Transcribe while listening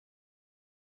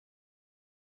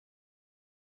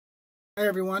Hi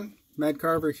everyone,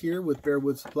 Madcarver here with Bear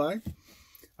Wood Supply.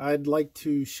 I'd like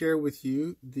to share with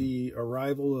you the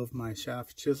arrival of my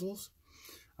Schaaf Chisels.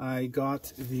 I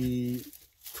got the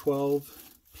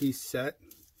 12-piece set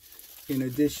in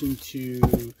addition to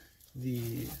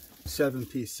the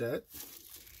 7-piece set.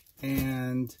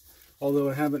 And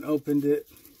although I haven't opened it,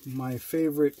 my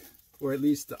favorite, or at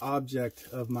least the object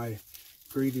of my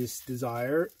greatest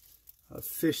desire, a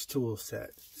fish tool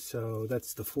set. So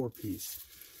that's the 4-piece.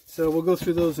 So we'll go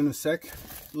through those in a sec.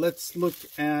 Let's look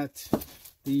at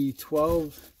the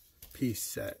 12-piece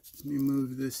set. Let me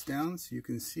move this down so you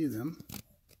can see them.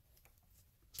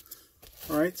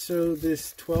 Alright, so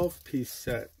this 12-piece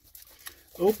set.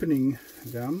 Opening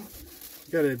them,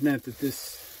 you gotta admit that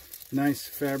this nice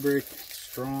fabric,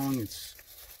 strong, it's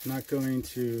not going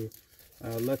to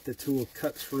let the tool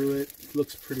cut through it. It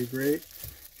looks pretty great.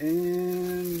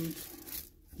 And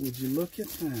would you look at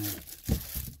that?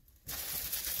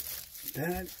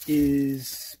 That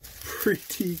is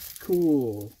pretty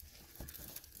cool.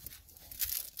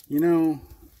 You know,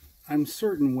 I'm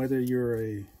certain whether you're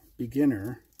a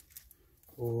beginner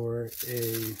or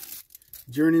a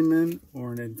journeyman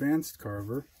or an advanced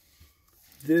carver,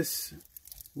 this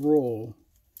roll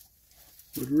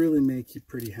would really make you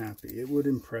pretty happy. It would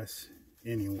impress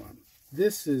anyone.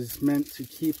 This is meant to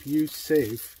keep you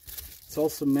safe. It's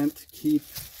also meant to keep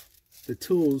the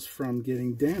tools from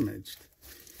getting damaged.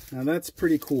 Now that's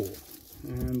pretty cool,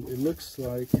 and it looks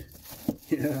like,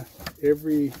 yeah,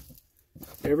 every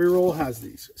roll has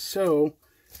these. So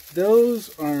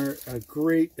those are a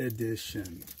great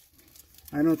addition.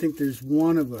 I don't think there's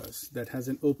one of us that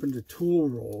hasn't opened a tool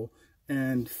roll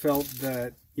and felt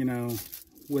that, you know,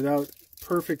 without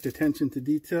perfect attention to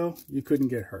detail, you couldn't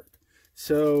get hurt.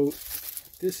 So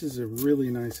this is a really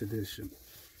nice addition.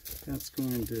 That's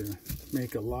going to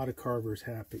make a lot of carvers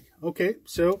happy. Okay,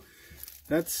 so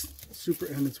that's super,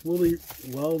 and it's really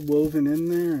well woven in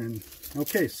there. And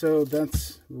okay, so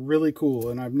that's really cool,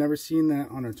 and I've never seen that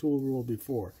on a tool roll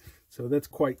before, so that's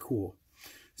quite cool.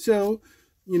 So,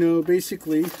 you know,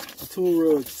 basically the tool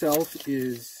roll itself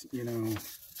is, you know,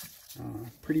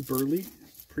 pretty burly,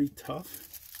 pretty tough.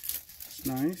 It's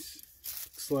nice.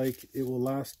 Looks like it will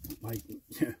last like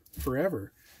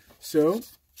forever. So,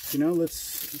 you know,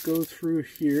 let's go through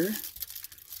here.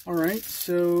 All right,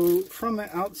 so from the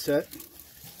outset,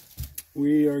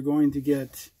 we are going to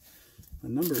get a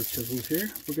number of chisels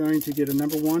here. We're going to get a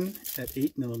number 1 at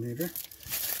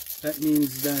 8mm. That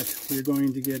means that we're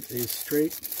going to get a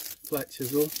straight flat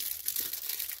chisel,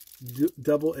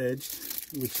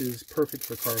 double-edged, which is perfect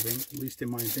for carving, at least in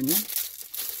my opinion.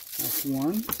 That's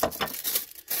one.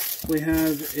 We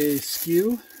have a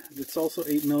skew that's also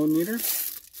 8mm.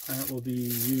 That will be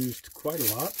used quite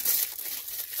a lot.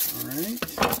 All right.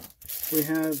 We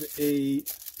have a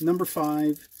number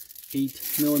 5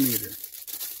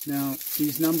 8mm. Now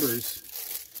these numbers,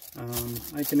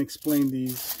 I can explain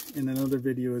these in another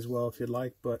video as well if you'd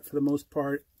like, but for the most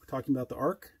part we're talking about the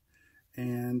arc,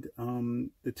 and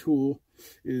the tool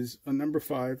is a number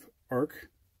 5 arc.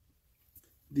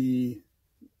 The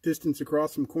distance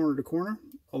across from corner to corner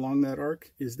along that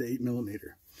arc is the 8mm.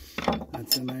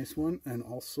 That's a nice one, and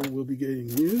also will be getting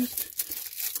used.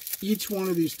 Each one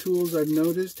of these tools, I've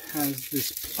noticed, has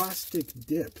this plastic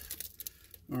dip.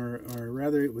 Or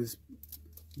rather, it was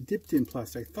dipped in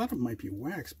plastic. I thought it might be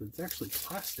wax, but it's actually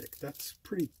plastic. That's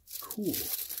pretty cool.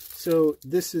 So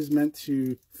this is meant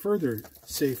to further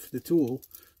safe the tool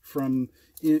from,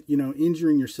 you know,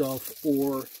 injuring yourself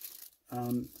or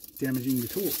damaging the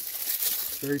tool.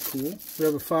 Very cool. We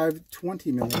have a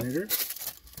 520mm.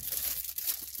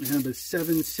 We have a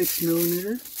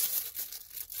 7.6mm.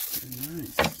 Very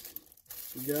nice.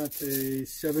 We got a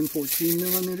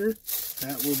 7.14mm.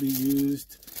 That will be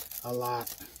used a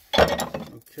lot.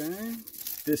 Okay,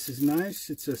 this is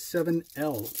nice. It's a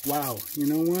 7L. Wow, you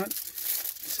know what?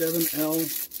 7L.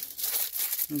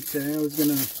 Okay, I was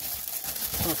gonna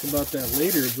talk about that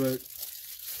later, but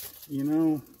you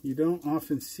know, you don't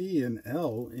often see an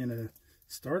L in a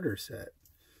starter set,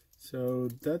 so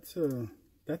that's a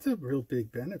real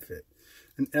big benefit.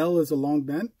 An L is a long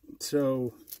bent,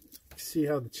 so see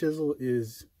how the chisel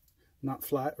is not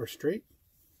flat or straight.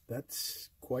 That's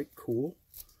quite cool.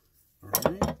 All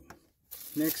right.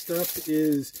 Next up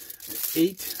is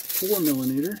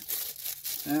 8.4mm.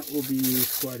 That will be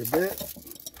used quite a bit.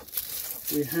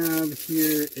 We have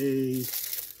here a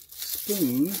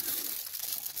spoon,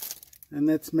 and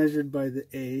that's measured by the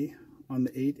A on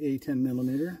the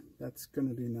 8A10mm. That's going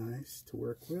to be nice to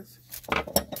work with.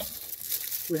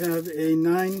 We have a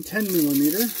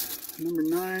 9-10mm. Number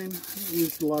 9. I haven't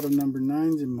used a lot of number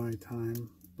 9s in my time,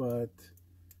 but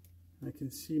I can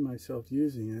see myself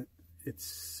using it. it's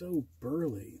so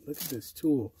burly. Look at this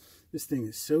tool. This thing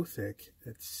is so thick.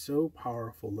 It's so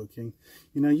powerful looking.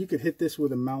 You know, you could hit this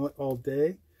with a mallet all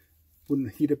day.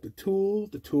 Wouldn't heat up the tool.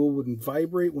 The tool wouldn't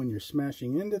vibrate when you're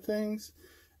smashing into things.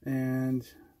 And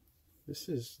this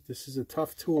is a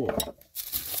tough tool.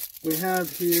 We have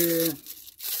here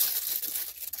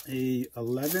a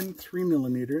 11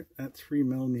 3mm. That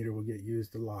 3mm will get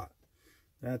used a lot.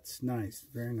 That's nice,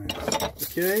 very nice.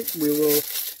 Okay, we will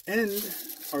end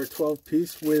our 12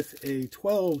 piece with a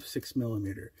 12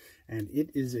 6mm, and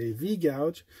it is a V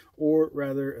gouge, or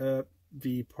rather a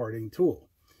V parting tool.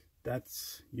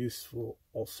 That's useful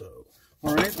also.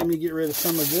 All right, let me get rid of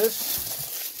some of this.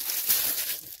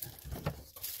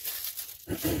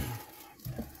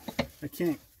 I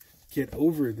can't get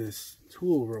over this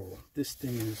tool roll. This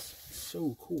thing is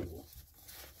so cool.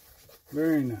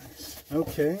 Very nice.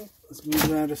 Okay, let's move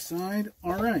that aside.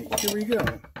 All right, here we go.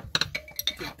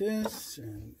 Look at this,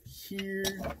 and here,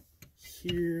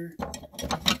 here,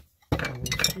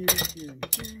 and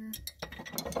here.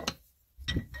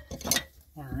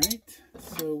 All right,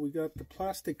 so we got the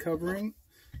plastic covering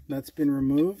that's been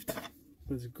removed.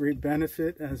 There's a great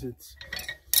benefit as it's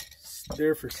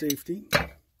there for safety.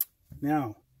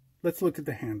 Now, let's look at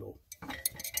the handle.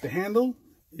 The handle,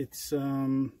 it's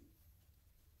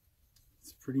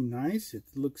pretty nice. It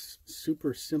looks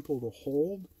super simple to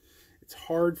hold. It's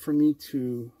hard for me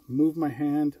to move my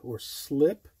hand or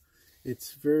slip.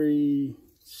 It's very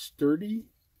sturdy.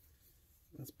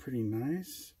 That's pretty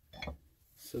nice.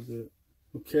 So the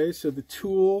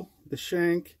tool, the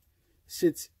shank,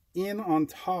 sits in on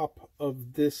top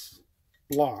of this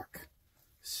block.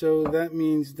 So that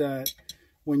means that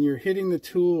when you're hitting the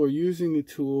tool or using the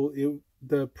tool,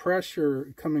 the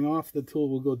pressure coming off the tool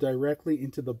will go directly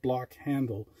into the block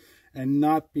handle and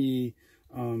not be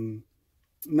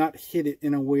not hit it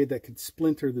in a way that could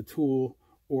splinter the tool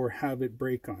or have it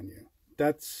break on you.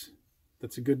 That's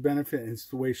a good benefit, and it's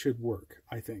the way it should work,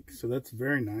 I think. So that's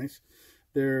very nice.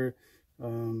 I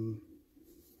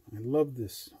love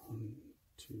this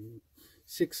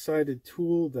 6-sided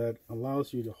tool that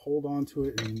allows you to hold on to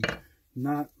it and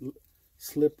not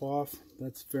slip off.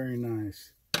 That's very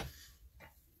nice.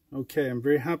 Okay, I'm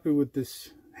very happy with this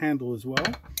handle as well.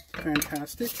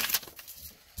 Fantastic.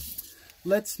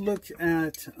 Let's look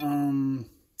at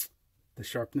the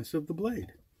sharpness of the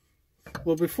blade.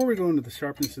 Well, before we go into the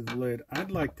sharpness of the blade,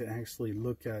 I'd like to actually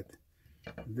look at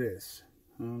this.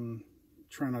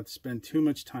 Try not to spend too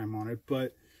much time on it,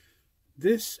 but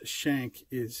this shank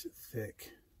is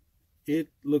thick. It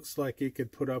looks like it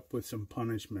could put up with some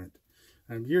punishment.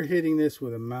 And if you're hitting this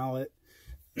with a mallet,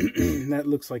 that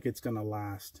looks like it's going to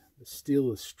last. The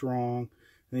steel is strong.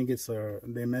 I think it's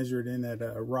they measured in at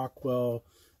a Rockwell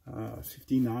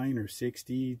 59 or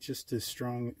 60, just as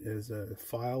strong as a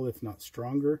file, if not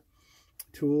stronger,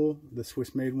 tool, the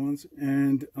Swiss made ones.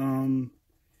 And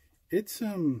it's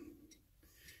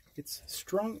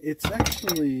strong. It's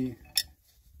actually,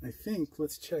 I think,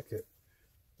 let's check it.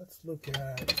 Let's look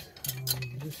at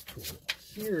this tool.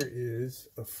 Here is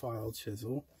a file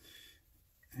chisel,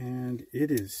 and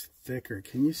it is thicker.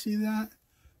 Can you see that?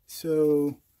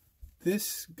 So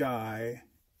this guy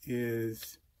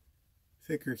is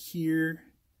thicker here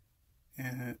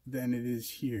than it is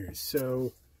here.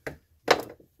 So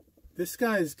this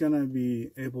guy is going to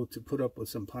be able to put up with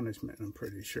some punishment, I'm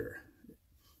pretty sure.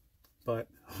 But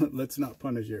let's not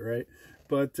punish it, right?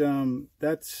 But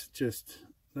that's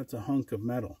a hunk of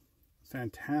metal.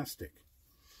 Fantastic.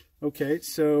 Okay,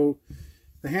 so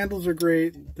the handles are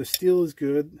great. The steel is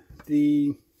good.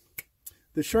 The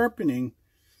sharpening,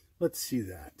 let's see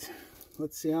that.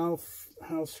 Let's see how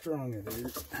strong it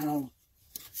is.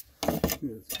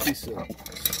 This piece of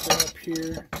strap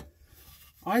here.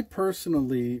 I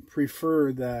personally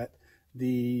prefer that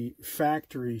the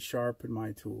factory sharpen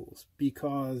my tools,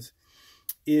 because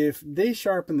if they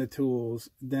sharpen the tools,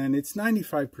 then it's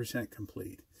 95%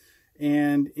 complete.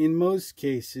 And in most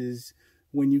cases,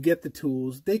 when you get the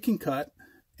tools, they can cut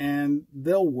and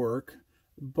they'll work,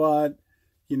 but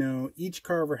you know, each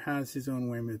carver has his own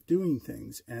way of doing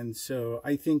things. And so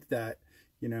I think that,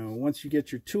 you know, once you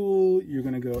get your tool, you're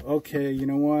going to go, okay, you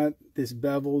know what, this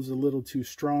bevel's a little too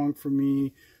strong for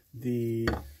me. The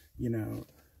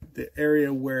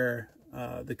area where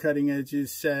the cutting edge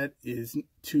is set is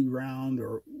too round,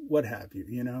 or what have you,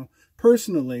 you know.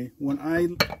 Personally, when I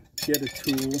get a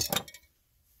tool,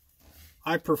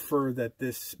 I prefer that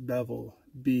this bevel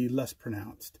be less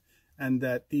pronounced and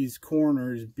that these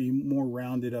corners be more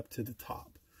rounded up to the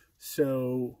top.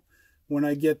 So when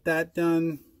I get that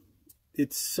done,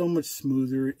 it's so much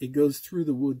smoother. It goes through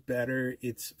the wood better.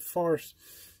 It's far,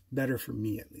 better for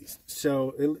me at least.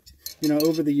 So, you know,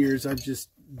 over the years, I've just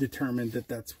determined that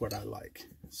that's what I like.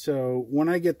 So when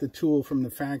I get the tool from the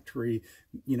factory,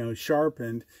 you know,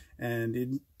 sharpened, and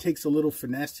it takes a little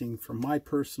finessing for my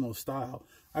personal style,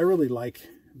 I really like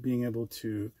being able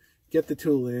to get the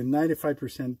tool in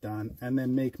 95% done and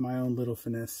then make my own little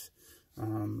finesse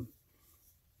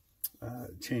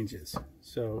changes.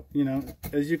 So, you know,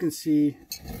 as you can see,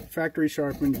 factory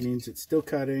sharpened means it's still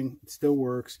cutting, it still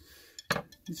works.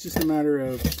 It's just a matter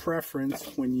of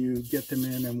preference when you get them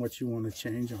in and what you want to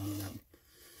change on them.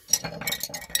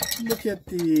 Look at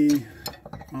the,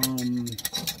 I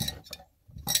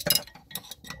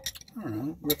don't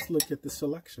know, let's look at the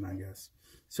selection, I guess.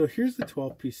 So here's the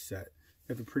 12-piece set.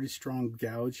 You have a pretty strong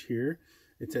gouge here.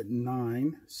 It's at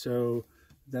 9, so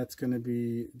that's going to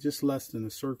be just less than a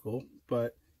circle,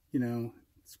 but, you know,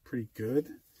 it's pretty good.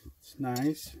 It's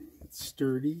nice. It's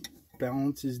sturdy.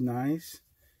 Balance is nice.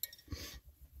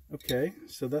 Okay,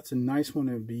 so that's a nice one.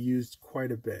 It would be used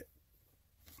quite a bit.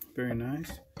 Very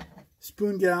nice.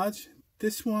 Spoon gouge.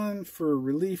 This one for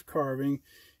relief carving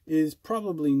is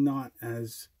probably not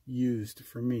as used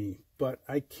for me, but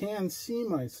I can see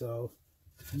myself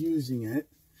using it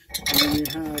when you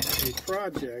have a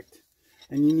project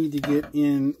and you need to get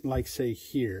in, like say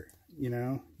here, you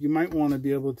know, you might want to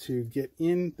be able to get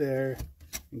in there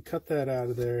and cut that out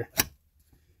of there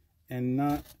and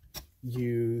not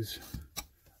use,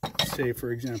 say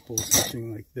for example,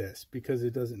 something like this, because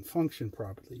it doesn't function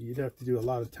properly. You'd have to do a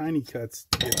lot of tiny cuts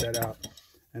to get that out,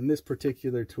 and this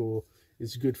particular tool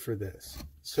is good for this.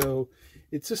 So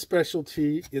it's a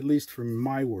specialty, at least for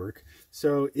my work.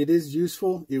 So it is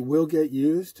useful. It will get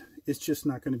used. It's just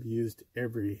not going to be used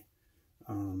every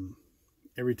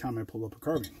time I pull up a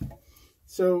carving.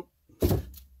 So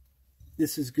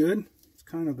this is good. It's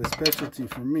kind of a specialty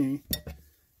for me.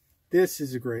 This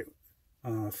is a great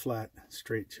flat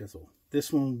straight chisel.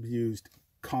 This one will be used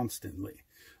constantly.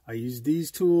 I use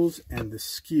these tools and the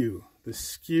skew. The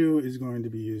skew is going to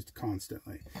be used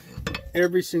constantly.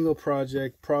 Every single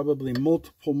project, probably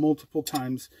multiple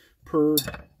times per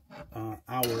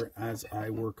hour as I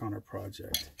work on a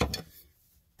project.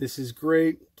 This is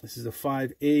great. This is a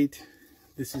 5/8.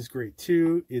 This is great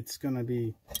too. It's going to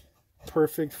be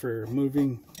perfect for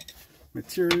moving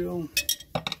material.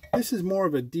 This is more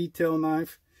of a detail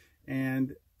knife,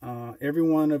 and every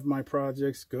one of my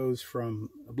projects goes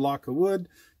from a block of wood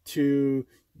to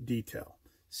detail.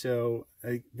 So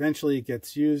eventually it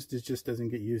gets used. It just doesn't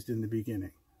get used in the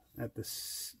beginning. At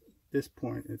this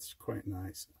point, it's quite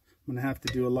nice. I'm going to have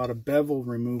to do a lot of bevel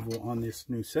removal on this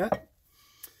new set.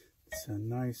 It's a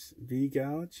nice V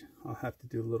gouge. I'll have to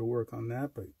do a little work on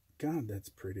that, but God, that's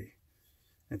pretty.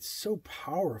 It's so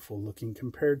powerful looking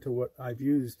compared to what I've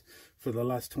used for the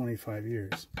last 25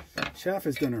 years. Schaaf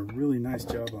has done a really nice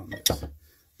job on this.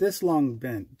 This long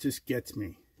bent just gets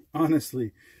me.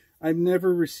 Honestly, I've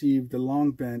never received a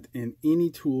long bent in any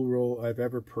tool roll I've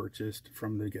ever purchased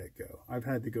from the get-go. I've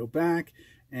had to go back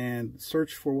and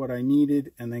search for what I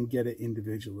needed and then get it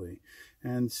individually.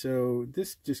 And so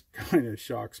this just kind of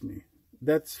shocks me.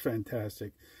 That's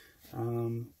fantastic.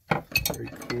 Very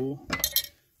cool.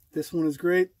 This one is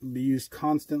great. It'll be used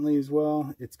constantly as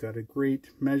well. It's got a great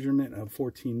measurement of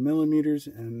 14 millimeters,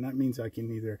 and that means I can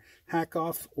either hack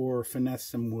off or finesse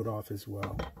some wood off as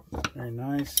well. Very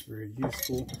nice, very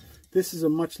useful. This is a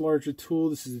much larger tool.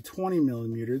 This is a 20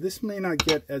 millimeter. This may not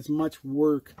get as much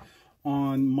work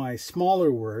on my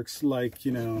smaller works, like,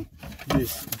 you know,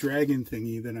 this dragon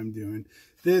thingy that I'm doing.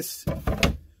 This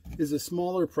is a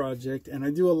smaller project, and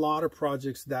I do a lot of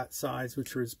projects that size,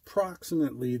 which is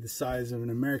approximately the size of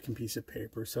an American piece of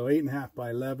paper, so 8.5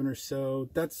 by 11 or so.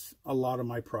 That's a lot of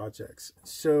my projects.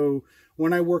 So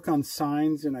when I work on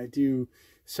signs, and I do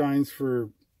signs for,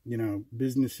 you know,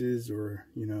 businesses, or,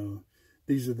 you know,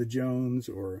 these are the Jones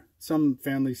or some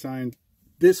family sign,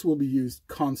 this will be used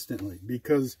constantly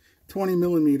because 20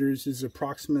 millimeters is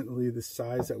approximately the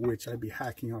size at which I'd be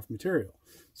hacking off material.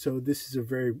 So this is a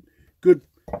very good,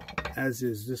 as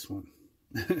is this one.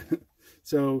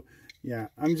 So yeah,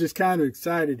 I'm just kind of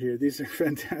excited here. These are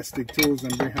fantastic tools.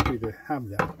 I'm very happy to have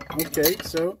that. Okay,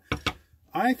 so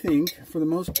I think for the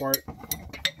most part,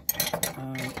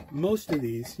 most of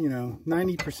these, you know,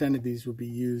 90% of these will be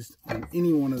used on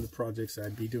any one of the projects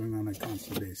I'd be doing on a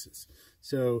constant basis.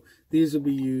 So these will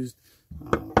be used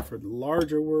for the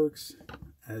larger works,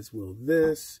 as will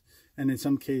this. And in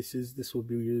some cases, this will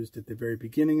be used at the very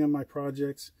beginning of my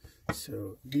projects.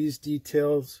 So these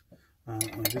details on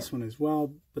this one as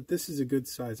well. But this is a good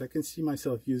size. I can see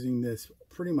myself using this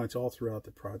pretty much all throughout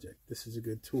the project. This is a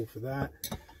good tool for that.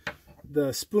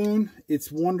 The spoon,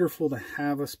 it's wonderful to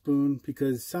have a spoon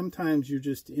because sometimes you're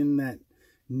just in that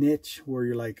niche where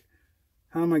you're like,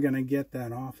 how am I going to get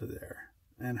that off of there?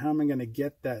 And how am I going to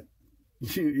get that,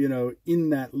 you know, in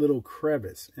that little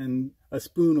crevice? And a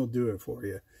spoon will do it for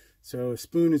you. So a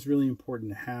spoon is really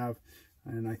important to have.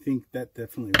 And I think that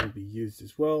definitely will be used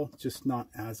as well, just not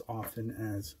as often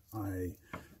as I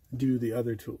do the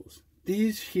other tools.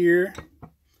 These here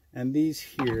and these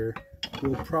here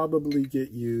will probably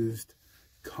get used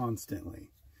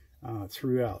constantly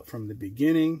throughout, from the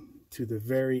beginning to the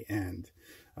very end.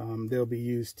 They'll be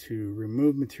used to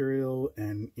remove material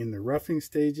and in the roughing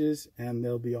stages, and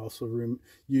they'll be also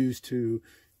used to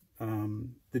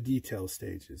the detail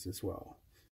stages as well.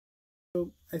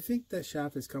 So I think that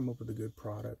Schaaf has come up with a good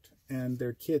product, and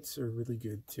their kits are really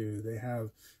good too. They have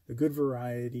a good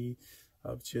variety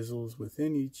of chisels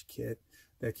within each kit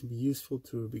that can be useful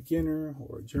to a beginner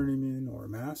or a journeyman or a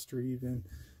master even.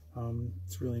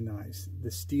 It's really nice.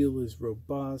 The steel is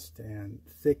robust and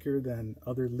thicker than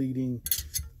other leading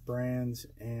brands,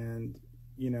 and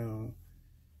you know,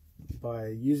 by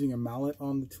using a mallet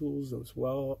on the tools as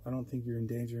well, I don't think you're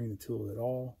endangering the tool at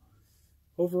all.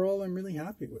 Overall, I'm really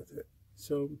happy with it,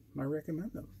 so I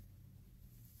recommend them.